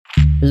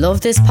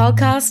Love this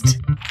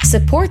podcast?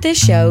 Support this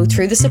show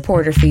through the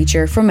supporter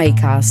feature from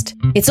Acast.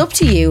 It's up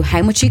to you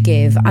how much you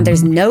give and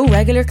there's no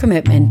regular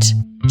commitment.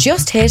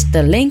 Just hit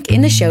the link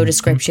in the show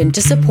description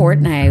to support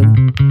now.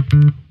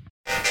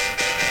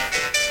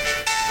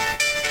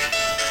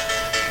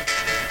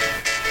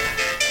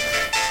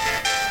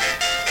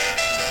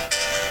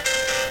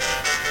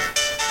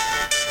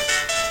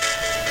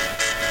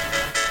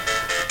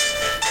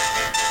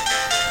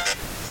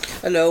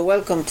 Hello,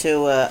 welcome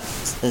to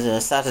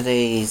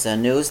Saturday's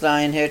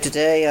newsline here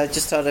today. I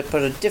just thought I'd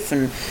put a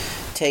different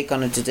take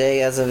on it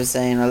today. As I was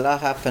saying, a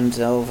lot happened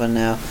over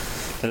now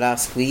the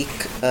last week.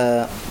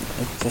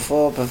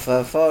 Before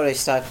I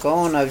start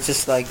going, I would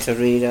just like to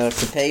read out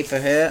the paper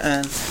here,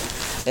 and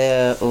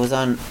it was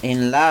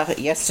in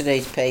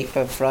yesterday's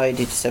paper,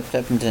 Friday,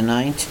 September the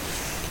 9th.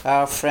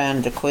 Our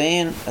friend the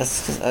Queen,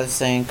 as I was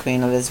saying,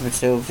 Queen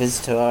Elizabeth II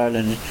visited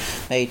Ireland in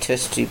May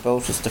history,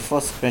 both as the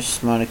first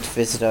British monarch to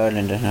visit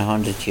Ireland in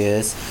 100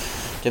 years.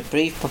 The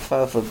brief but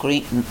powerful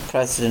greeting,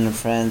 President and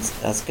friends,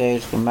 as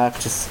Gaelic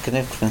marked a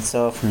significant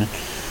softening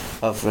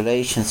of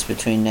relations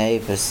between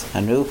neighbours,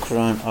 and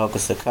Ukraine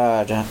August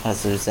Carter,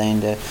 as I was saying,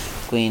 the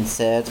Queen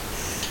said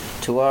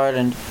to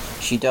Ireland.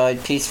 She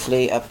died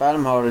peacefully at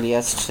Balmoral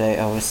yesterday.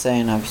 I was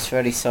saying I was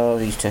very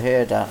sorry to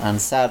hear that and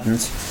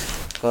saddened,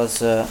 because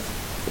the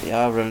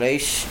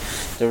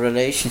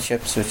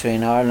relationships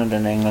between Ireland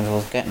and England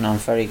was getting on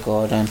very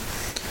good, and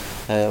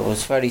it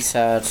was very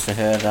sad to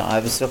hear that. I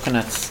was looking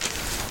at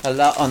a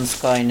lot on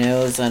Sky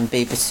News and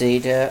BBC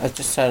there. I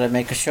just thought I'd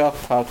make a short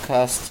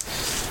podcast,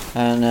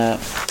 and I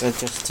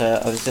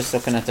was just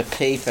looking at the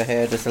paper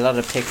here. There's a lot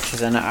of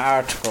pictures and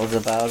articles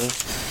about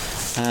it,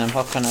 and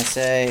what can I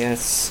say,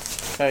 it's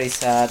very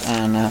sad.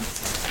 And I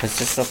was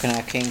just looking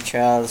at King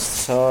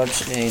Charles III.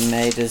 He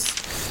made his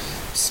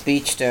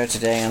speech there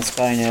today on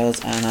Sky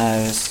News, and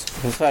it was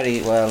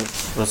very well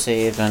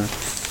received, and I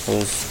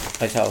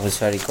thought it was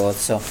very good.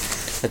 So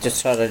I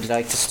just thought I'd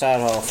like to start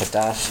off with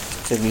that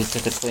tribute to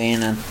the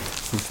Queen, and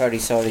I'm very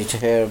sorry to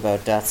hear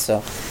about that.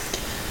 So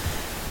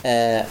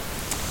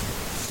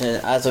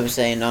as I was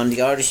saying, on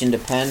the Irish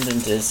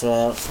Independent as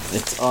well,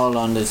 it's all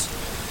on this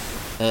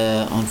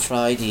on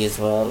Friday as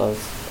well.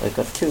 I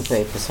got two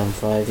papers on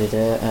Friday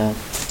there,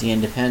 the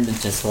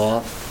Independent as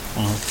well,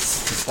 and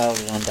it's about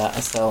it on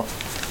that. So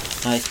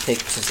nice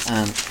pictures.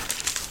 And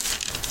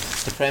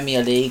the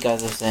Premier League,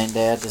 as I was saying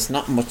there's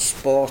not much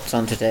sports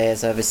on today.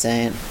 As I was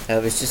saying, I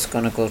was just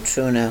going to go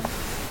through now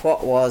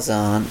what was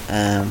on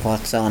and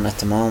what's on at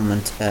the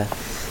moment.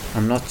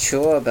 I'm not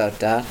sure about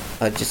that.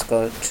 I'll just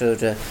go through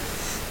the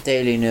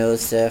daily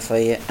news there for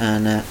you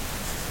and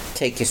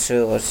take you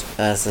through it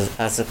as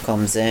it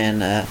comes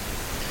in.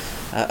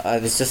 I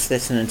was just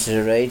listening to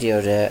the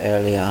radio there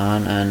earlier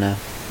on, and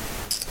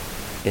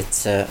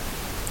it's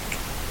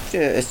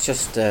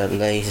just the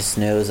latest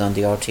news on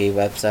the RT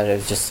website.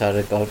 I just thought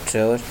I'd go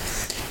through it.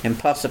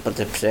 Impossible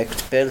to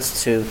predict.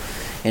 Bills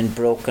in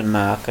broken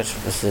market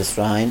was this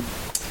Ryan.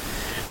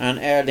 And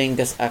Aer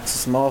Lingus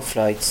access more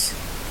flights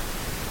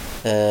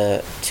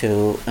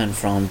to and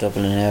from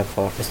Dublin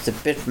Airport. It's a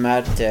bit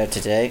mad there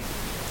today.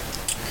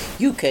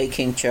 UK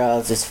King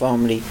Charles is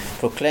formally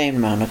proclaimed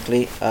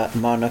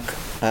monarch.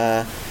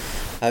 I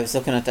was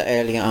looking at that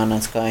earlier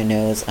on Sky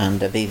News and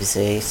the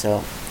BBC,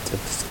 so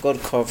it's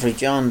good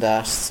coverage on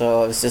that.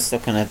 So I was just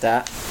looking at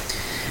that.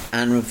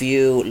 And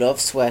review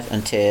Love, Sweat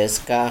and Tears,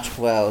 Gat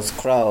Wells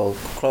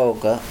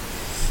Kroger.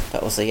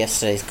 That was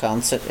yesterday's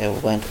concert.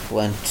 It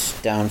went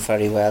down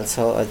very well,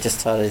 so I just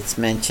thought I'd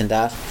mention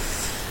that.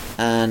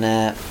 And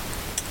a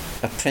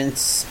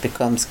prince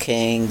becomes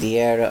king. The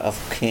era of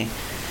King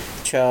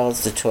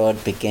Charles III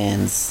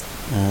begins.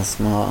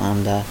 Small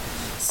on that.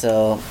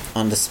 So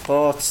on the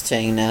sports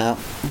thing now,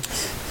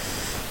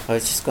 I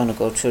was just going to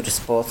go through the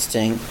sports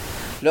thing.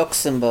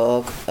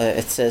 Luxembourg,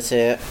 it says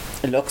here,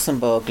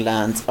 Luxembourg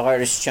lands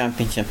Irish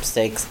Championship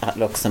stakes at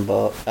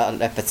Luxembourg, at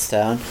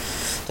Leopardstown.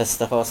 That's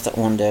the horse that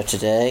won there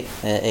today,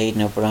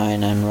 Aidan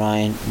O'Brien and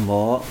Ryan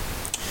Moore.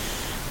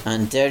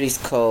 And Derry's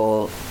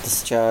Cole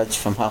discharged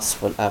from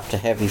hospital after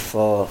heavy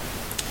fall.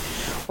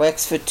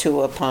 Wexford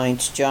to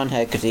appoint John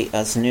Hegarty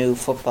as new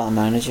football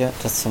manager.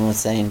 That's someone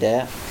saying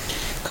there.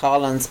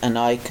 Collins and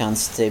Icon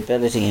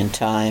stability in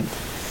time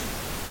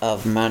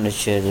of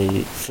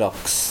managerial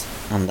flux.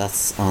 And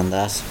that's on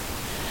that.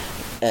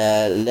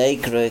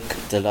 Leigh-Grieg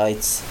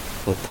delights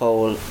with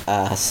pole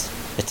at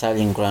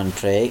Italian Grand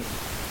Prix.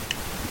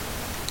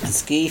 And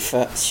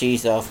Skifa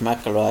she's off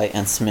McElroy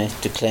and Smith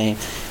to claim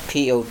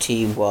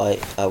POTY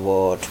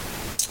award.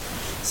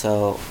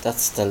 So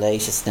that's the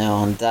latest now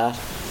on that.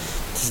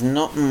 There's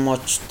not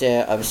much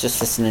there. I was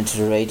just listening to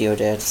the radio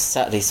there, the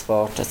Saturday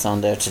Sport that's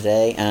on there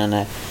today, and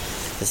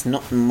there's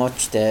not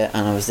much there.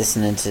 And I was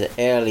listening to the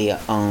earlier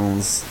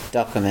on's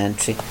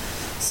documentary.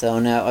 So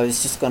now I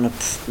was just going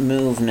to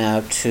move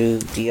now to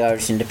the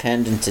Irish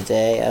Independent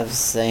today. I was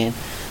saying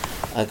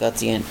I got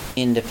the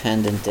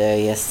Independent there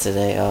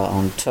yesterday or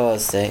on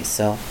Thursday,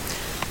 so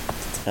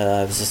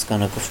I was just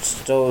going to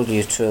stroll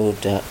you through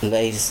the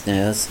latest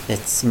news.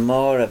 It's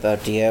more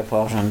about the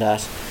airport on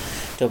that.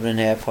 Dublin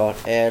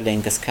Airport, Aer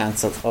Lingus has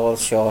cancelled all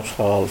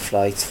short-haul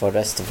flights for the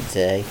rest of the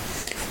day,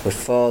 with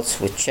faults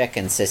with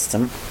check-in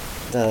system.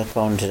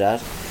 According to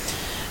that.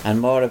 And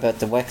more about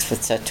the Wexford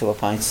set to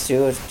appoint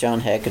Stuart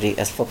John Hegarty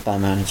as football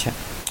manager.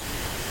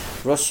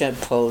 Russia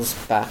pulls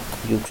back.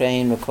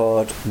 Ukraine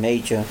record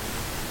major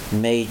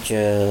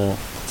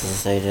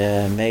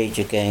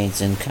gains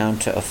in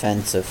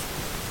counter-offensive.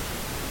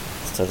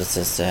 So this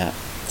is there.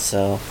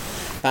 So,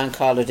 bank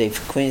holiday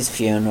for Queen's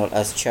funeral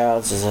as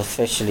Charles is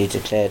officially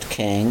declared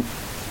king.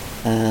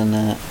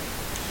 And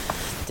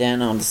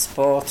then on the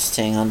sports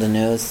thing on the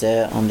news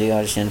there, on the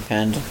Irish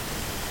Independent,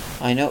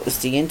 I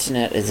noticed the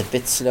internet is a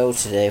bit slow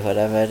today,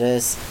 whatever it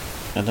is.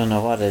 I don't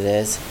know what it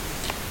is.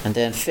 And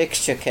then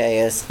fixture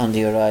chaos on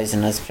the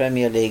horizon as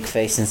Premier League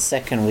facing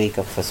second week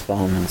of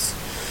postponements.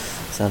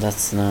 So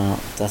that's on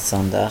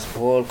that.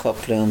 World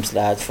Cup looms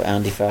large for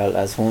Andy Farrell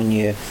as 1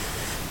 year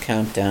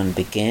countdown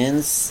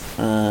begins.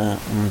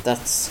 And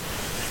that's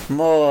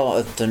more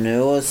of the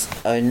news.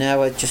 I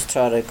just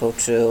thought I'd go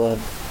through.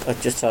 I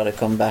just thought I'd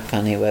come back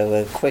anyway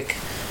with a quick,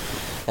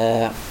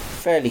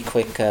 fairly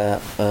quick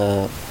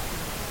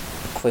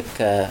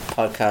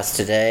podcast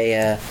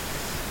today.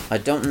 I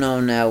don't know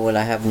now will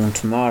I have one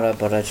tomorrow,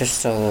 but I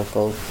just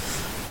thought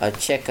I'd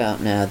check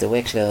out now the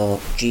Wicklow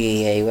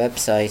GAA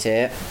website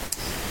here.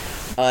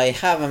 I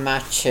have a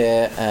match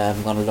here.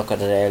 I'm going to look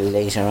at it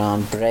later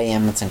on. Bray,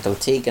 Emmets and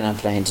Kiltegan I'm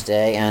playing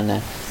today, and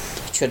it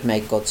should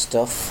make good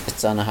stuff.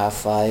 It's on a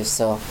 5:30,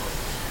 so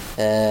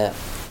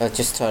I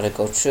just thought I'd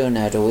go through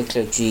now the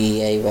Wicklow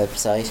GAA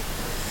website.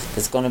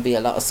 There's going to be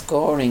a lot of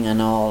scoring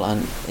and all,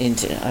 and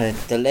into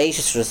the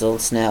latest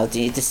results now.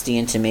 This is the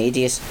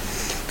intermediate.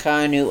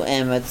 Carnew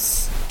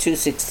Emmets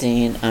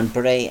 216 and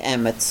Bray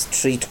Emmets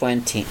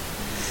 320.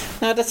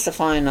 Now that's the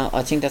final.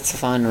 I think that's the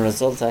final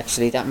result.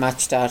 Actually, that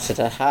match started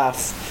at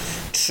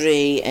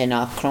 3:30 in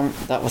Auckland.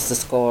 That was the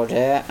score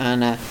there,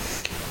 and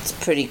it's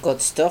pretty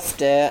good stuff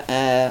there.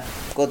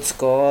 Good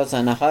scores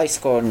and a high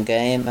scoring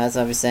game, as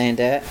I was saying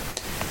there.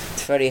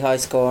 It's very high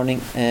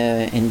scoring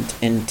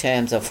in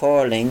terms of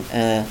hurling,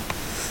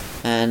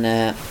 and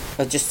I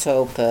just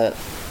hope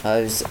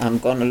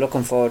I'm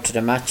looking forward to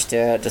the match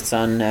there that's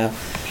on now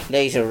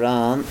later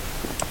on.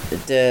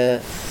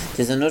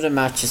 There's another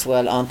match as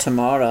well on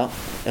tomorrow.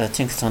 I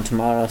think it's on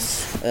tomorrow.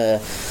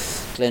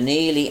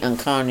 Glenealy and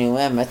Carnew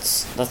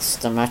Emmets. That's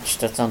the match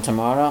that's on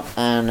tomorrow,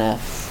 and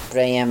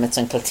Bray Emmets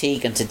and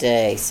Kiltegan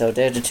today. So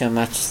they're the two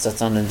matches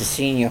that's on in the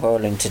senior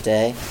hurling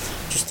today.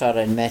 Just thought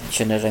I'd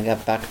mention it and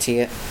get back to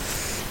you.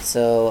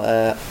 So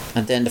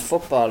and then the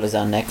football is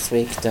on next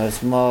week.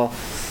 There's more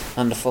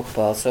on the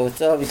football, so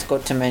it's always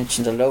good to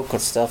mention the local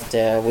stuff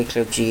there,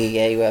 Wicklow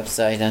GAA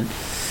website, and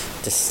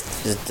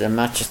the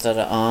matches that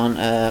are on.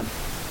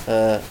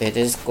 It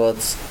is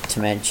good to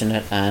mention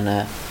it, and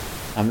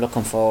I'm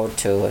looking forward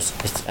to it.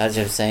 As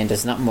I was saying,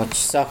 there's not much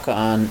soccer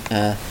on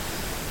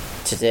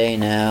today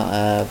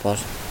now, but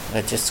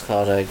I just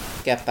thought I'd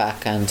get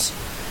back and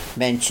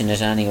mention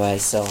it anyway,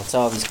 so it's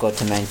always good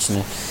to mention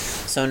it.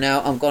 So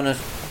now I'm going to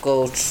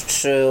go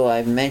through,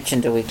 I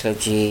mentioned the Wicklow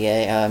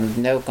GAA, I'm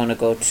now going to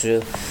go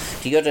through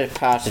the other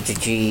part of the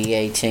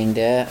GAA thing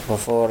there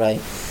before I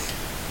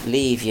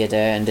leave you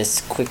there in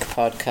this quick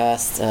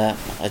podcast.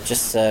 I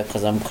just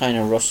because I'm kind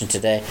of rushing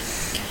today.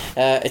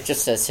 It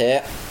just says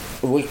here,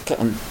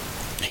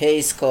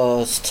 Hayes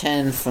scores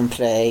 10 from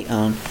play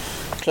on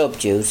club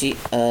duty.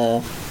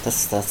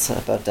 That's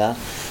about that.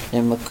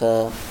 Limerick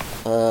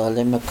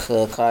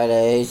Kyle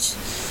Hayes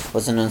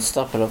was an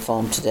unstoppable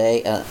form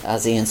today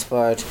as he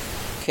inspired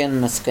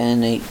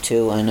Kilmasconney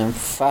to an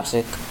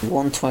emphatic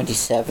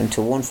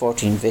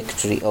 127-114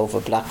 victory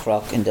over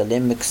Blackrock in the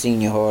Limerick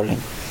Senior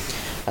Hurling,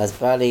 as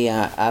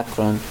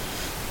Ballyacron,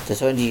 the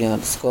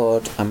 20-year-old,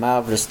 scored a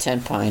marvellous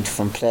 10 point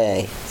from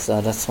play. So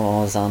that's what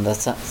I was on.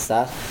 That's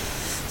that.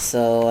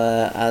 So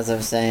as I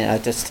was saying, I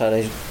just thought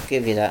I'd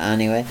give you that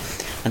anyway.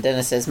 And then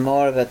it says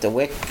more about the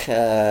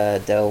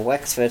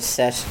Wexford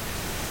set.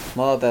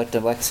 More about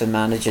the Wexford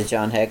manager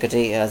John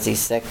Hegarty as he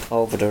took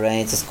over the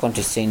reins as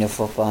country senior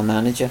football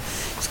manager.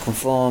 It's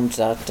confirmed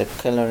that the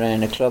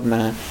Killarney club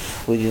man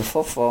will be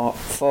put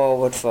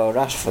forward for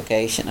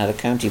ratification at a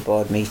county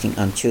board meeting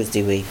on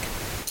Tuesday week.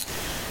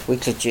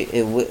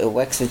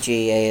 Wexford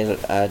GAA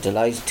are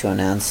delighted to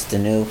announce the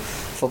new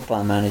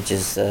football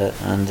managers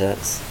and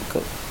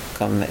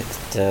come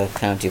the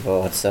county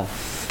board. So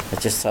I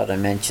just thought I'd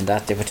mention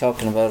that. They were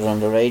talking about it on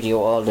the radio,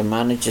 all the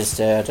managers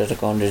there that are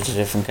going to the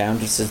different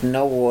counties. There's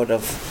no word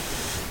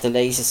of the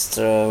latest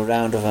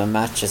round of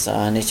matches or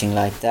anything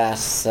like that.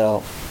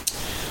 So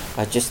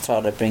I just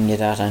thought I'd bring you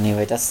that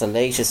anyway. That's the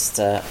latest.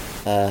 And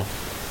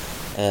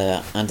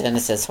then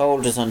it says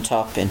holders on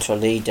top in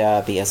Tralee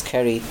Derby as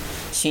Kerry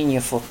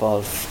senior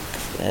football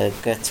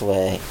gets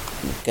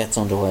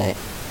underway.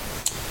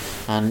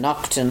 And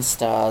Nocton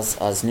stars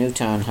as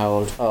Newtown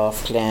hold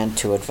off Glen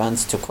to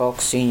advance to Cork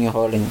senior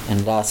hurling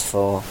in last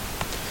four.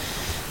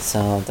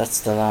 So that's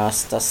the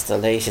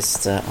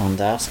latest on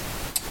that.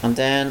 And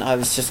then I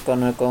was just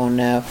going to go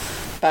now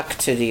back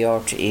to the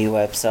RTE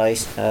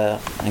website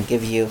and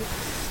give you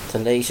the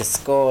latest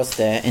scores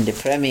there in the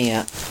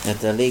Premier at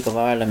the League of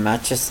Ireland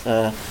matches.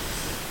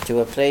 They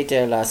were played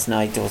there last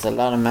night. There was a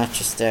lot of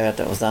matches there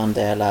that was on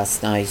there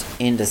last night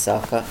in the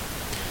soccer.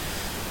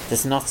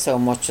 There's not so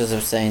much, as I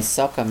was saying,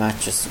 soccer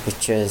matches,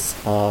 which is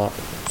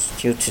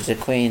due to the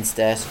Queen's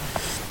death.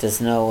 There's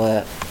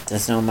no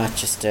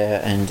matches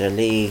there in the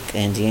league,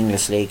 in the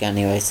English league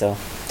anyway. So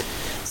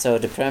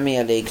the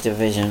Premier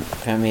Division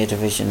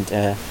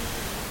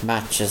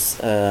matches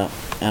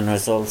and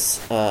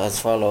results as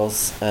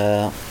follows.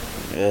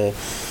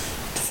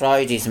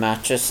 Friday's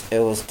matches, it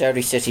was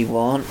Derry City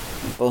 1,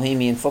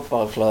 Bohemian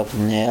Football Club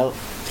 0,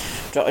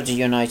 Drogheda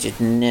United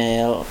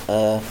 0,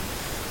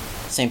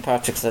 St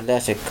Patrick's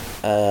Athletic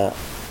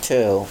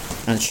 2,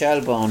 and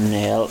Shelbourne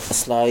 0,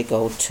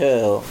 Sligo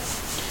 2,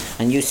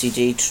 and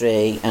UCD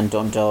 3 and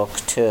Dundalk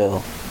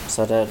 2.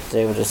 So that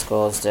they were the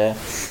scores there.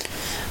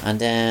 And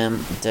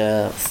then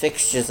the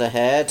fixtures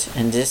ahead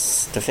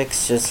the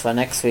fixtures for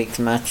next week's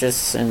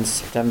matches in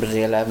September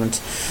the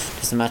 11th.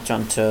 There's a match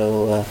on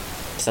to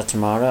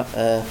tomorrow.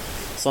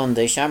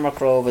 Sunday,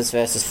 Shamrock Rovers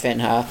versus Finn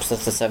Harps,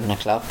 that's at 7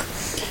 o'clock.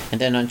 And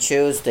then on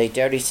Tuesday,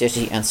 Derry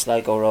City and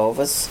Sligo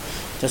Rovers.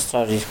 Just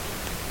thought I'd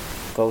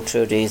go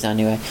through these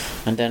anyway.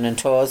 And then on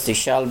Thursday,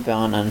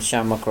 Shelbourne and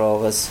Shamrock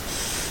Rovers.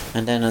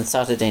 And then on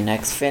Saturday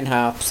next, Finn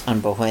Harps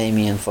and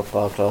Bohemian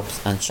Football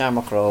Clubs, and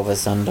Shamrock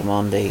Rovers on the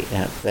Monday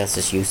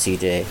versus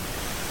UCD.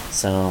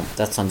 So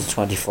that's on the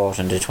 24th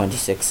and the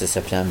 26th of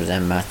September,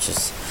 then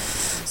matches.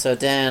 So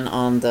then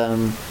on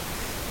the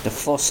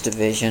first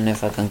division,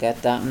 if I can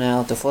get that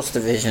now, the first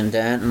division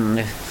then, and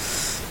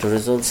the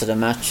results of the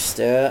matches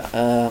there.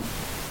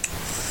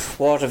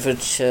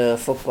 Waterford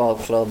Football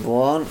Club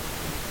 1,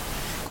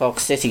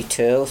 Cork City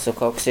 2, so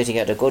Cork City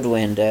had a good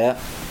win there.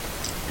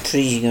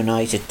 Treaty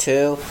United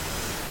 2,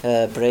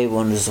 Bray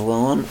Wonders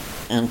 1,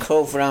 and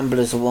Cove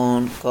Ramblers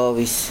 1,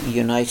 Galway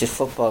United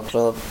Football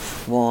Club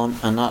 1,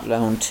 and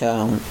Athlone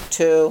Town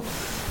 2,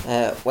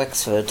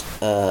 Wexford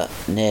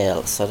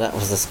 0. So that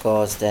was the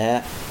scores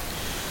there.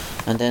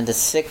 And then the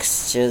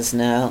fixtures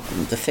now,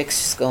 the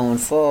fixtures going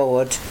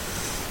forward,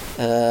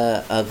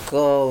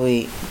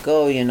 Galway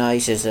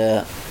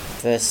United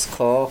versus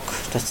Cork,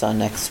 that's on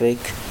next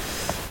week.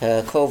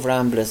 Cove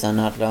Ramblers and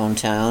Athlone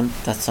Town,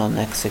 that's on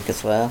next week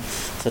as well.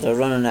 So they're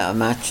running out of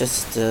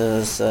matches.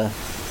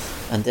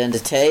 And then the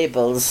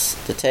table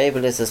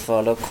is as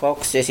follows.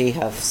 Cork City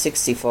have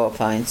 64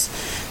 points,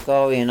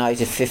 Galway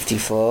United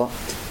 54,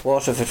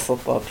 Waterford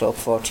Football Club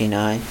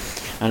 49,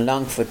 and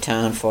Longford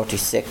Town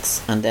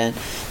 46. And then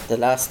the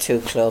last two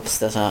clubs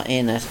that are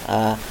in it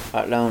are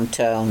Athlone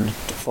Town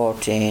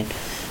 14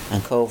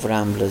 and Cove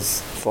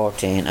Ramblers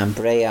 14, and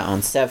Brea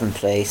on 7th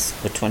place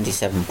with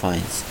 27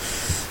 points.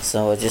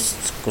 So I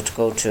just got to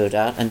go through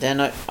that, and then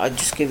I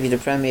just give you the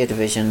Premier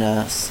Division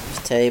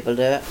table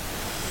there.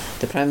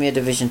 The Premier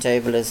Division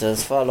table is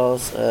as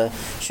follows.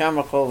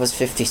 Shamrock Rovers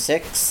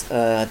 56,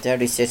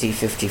 Derry City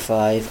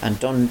 55, and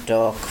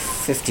Dundalk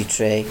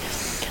 53,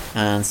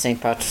 and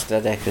St Patrick's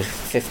Athletic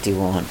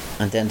 51.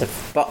 And then the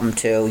bottom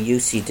two,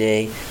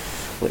 UCD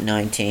with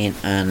 19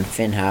 and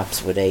Finn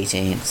Harps with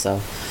 18.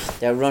 So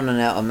they're running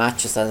out of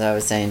matches, as I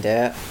was saying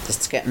there.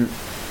 It's getting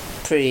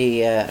pretty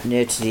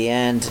near to the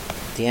end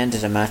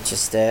of the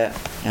matches there,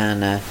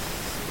 and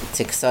it's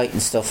exciting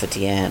stuff at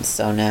the end.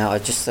 So now I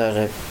just thought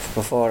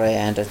before I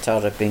end, I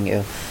thought I'd bring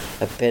you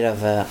a bit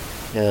of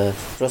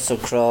Russell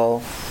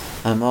Crowe.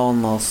 I'm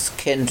almost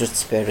kindred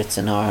spirits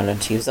in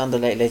Ireland. He was on the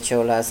Late Late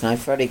Show last night,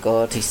 very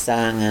good. He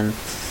sang and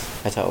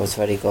I thought it was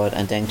very good.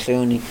 And then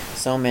Clooney,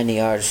 so many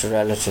Irish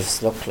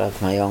relatives look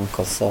like my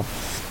uncle, so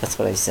that's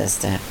what he says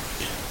there.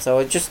 So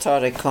I just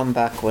thought I'd come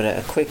back with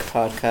a quick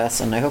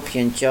podcast, and I hope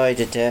you enjoyed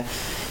it there.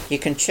 You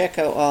can check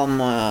out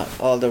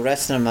all the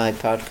rest of my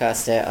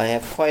podcasts there. I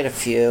have quite a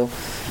few.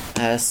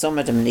 Some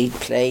of them need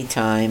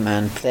playtime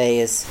and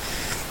plays.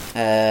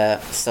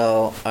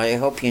 So I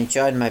hope you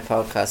enjoyed my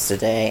podcast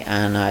today,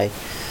 and I'd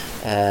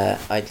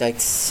like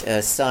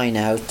to sign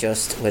out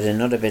just with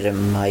another bit of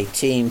my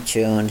theme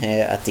tune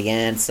here at the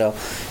end. So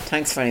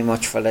thanks very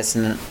much for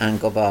listening, and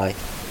goodbye.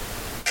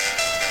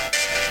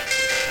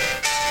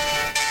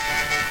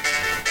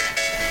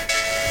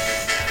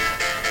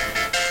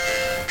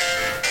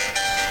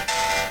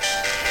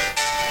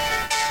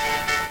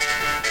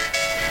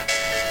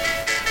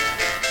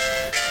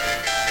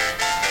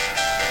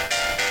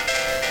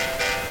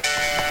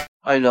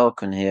 Hi,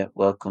 Lorcan here.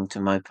 Welcome to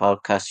my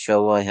podcast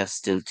show. I have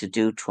still to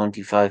do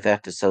 25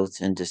 episodes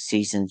in the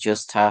season.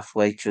 Just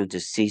halfway through the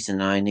season,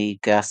 I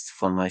need guests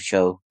for my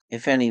show.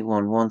 If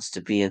anyone wants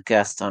to be a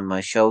guest on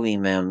my show,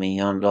 email me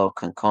on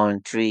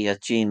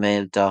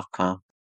lorcancoin3@gmail.com.